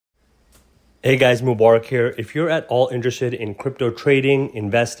Hey guys, Mubarak here. If you're at all interested in crypto trading,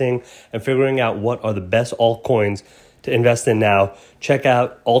 investing, and figuring out what are the best altcoins to invest in now, check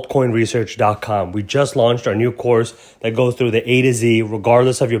out altcoinresearch.com. We just launched our new course that goes through the A to Z,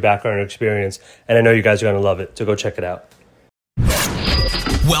 regardless of your background or experience. And I know you guys are going to love it, so go check it out.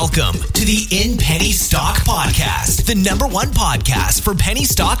 Welcome to the In Penny Stock Podcast, the #1 podcast for penny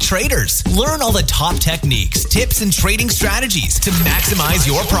stock traders. Learn all the top techniques, tips, and trading strategies to maximize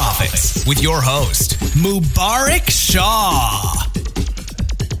your profits with your host, Mubarak Shah.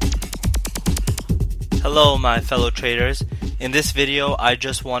 Hello, my fellow traders. In this video, I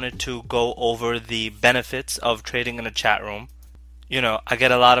just wanted to go over the benefits of trading in a chat room. You know, I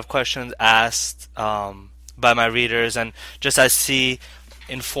get a lot of questions asked by my readers, and just I see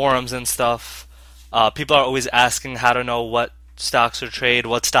in forums and stuff, people are always asking how to know what stocks to trade,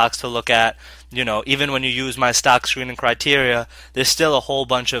 what stocks to look at. You know, even when you use my stock screening criteria, there's still a whole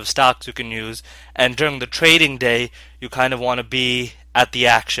bunch of stocks you can use. And during the trading day, you kind of want to be at the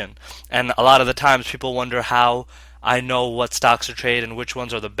action. And a lot of the times people wonder how I know what stocks to trade and which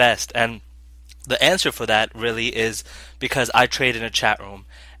ones are the best. And the answer for that really is because I trade in a chat room.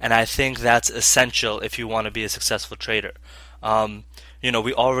 And I think that's essential if you want to be a successful trader. You know,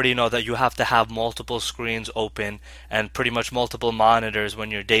 we already know that you have to have multiple screens open and pretty much multiple monitors when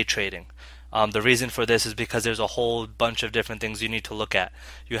you're day trading. The reason for this is because there's a whole bunch of different things you need to look at.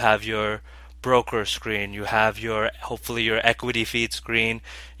 You have your broker screen, you have hopefully your equity feed screen,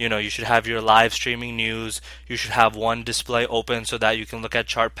 you know, you should have your live streaming news, you should have one display open so that you can look at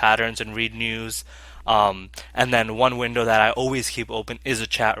chart patterns and read news. And then one window that I always keep open is a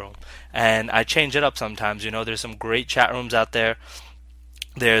chat room. And I change it up sometimes. You know, there's some great chat rooms out there.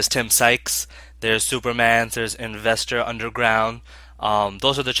 There's Tim Sykes, there's Superman's, there's Investor Underground.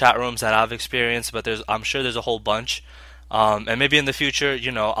 Those are the chat rooms that I've experienced, but I'm sure there's a whole bunch. And maybe in the future,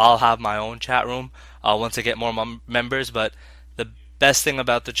 you know, I'll have my own chat room once I get more members. But the best thing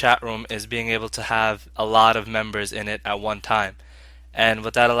about the chat room is being able to have a lot of members in it at one time. And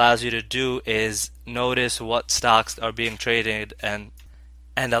what that allows you to do is notice what stocks are being traded. And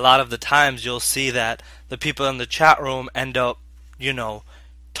a lot of the times you'll see that the people in the chat room end up, you know,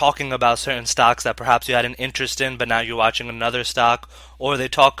 talking about certain stocks that perhaps you had an interest in, but now you're watching another stock, or they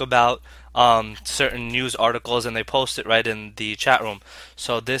talk about certain news articles and they post it right in the chat room.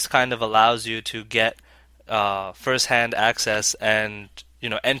 So this kind of allows you to get first-hand access and, you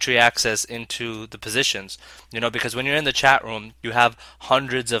know, entry access into the positions. You know, because when you're in the chat room, you have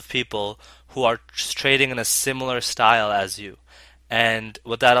hundreds of people who are trading in a similar style as you. And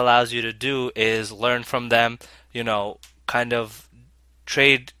what that allows you to do is learn from them, you know, kind of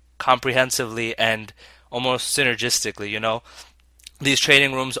trade comprehensively and almost synergistically. You know, these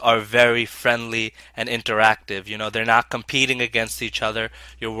trading rooms are very friendly and interactive. You know, they're not competing against each other.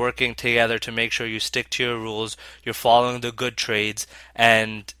 You're working together to make sure you stick to your rules. You're following the good trades.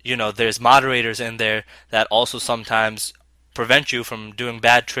 And, you know, there's moderators in there that also sometimes prevent you from doing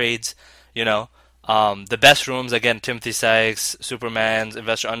bad trades. You know, the best rooms, again, Timothy Sykes, Superman's,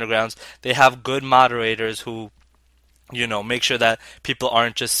 Investor Undergrounds, they have good moderators who, you know, make sure that people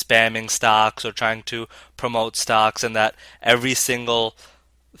aren't just spamming stocks or trying to promote stocks, and that every single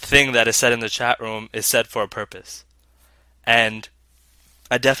thing that is said in the chat room is said for a purpose. And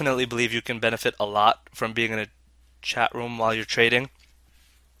I definitely believe you can benefit a lot from being in a chat room while you're trading.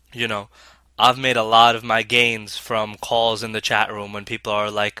 You know, I've made a lot of my gains from calls in the chat room when people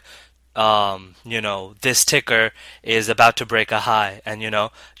are like, you know, this ticker is about to break a high, and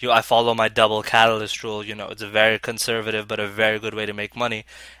I follow my double catalyst rule. You know, it's a very conservative but a very good way to make money.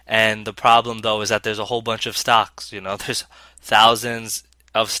 And the problem though is that there's a whole bunch of stocks. You know, there's thousands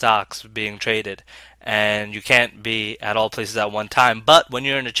of stocks being traded, and you can't be at all places at one time. But when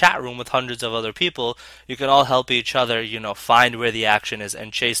you're in a chat room with hundreds of other people, you can all help each other, you know, find where the action is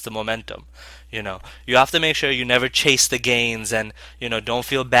and chase the momentum. You know, you have to make sure you never chase the gains, and, you know, don't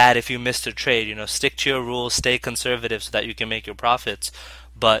feel bad if you missed a trade. You know, stick to your rules, stay conservative so that you can make your profits.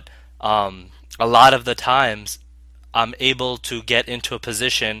 But a lot of the times I'm able to get into a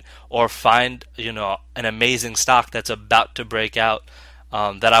position or find, you know, an amazing stock that's about to break out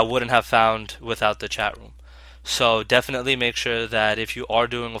that I wouldn't have found without the chat room. So definitely make sure that if you are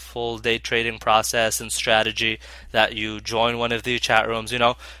doing a full day trading process and strategy, that you join one of the chat rooms. You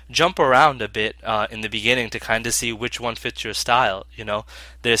know, jump around a bit in the beginning to kind of see which one fits your style. You know,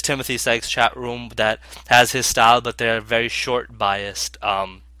 there's Timothy Sykes' chat room that has his style, but they're very short biased.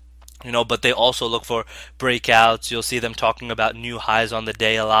 You know, but they also look for breakouts. You'll see them talking about new highs on the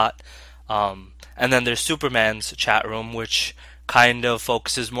day a lot. And then there's Superman's chat room, which kind of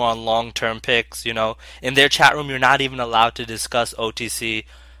focuses more on long-term picks. You know, in their chat room, you're not even allowed to discuss OTC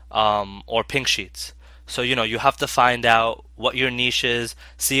or Pink Sheets. So, you have to find out what your niche is,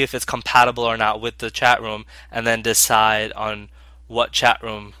 see if it's compatible or not with the chat room, and then decide on what chat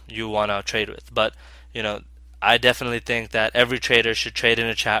room you want to trade with. But, I definitely think that every trader should trade in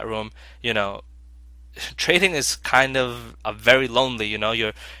a chat room. Trading is kind of very lonely,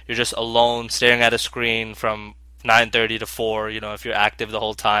 you're just alone staring at a screen from 9:30 to 4, if you're active the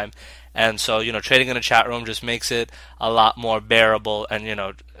whole time. And so, trading in a chat room just makes it a lot more bearable. And,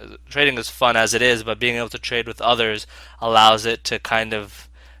 trading is fun as it is, but being able to trade with others allows it to kind of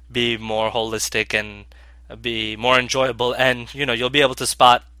be more holistic and be more enjoyable. And, you'll be able to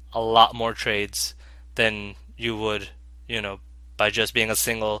spot a lot more trades than you would, by just being a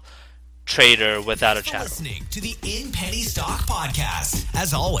single trader without a chat. Listening to the In Penny Stock podcast.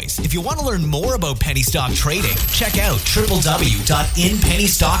 As always, if you want to learn more about penny stock trading, check out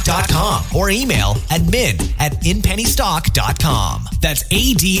www.inpennystock.com or email admin@inpennystock.com. That's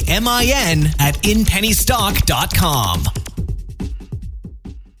ADMIN@inpennystock.com.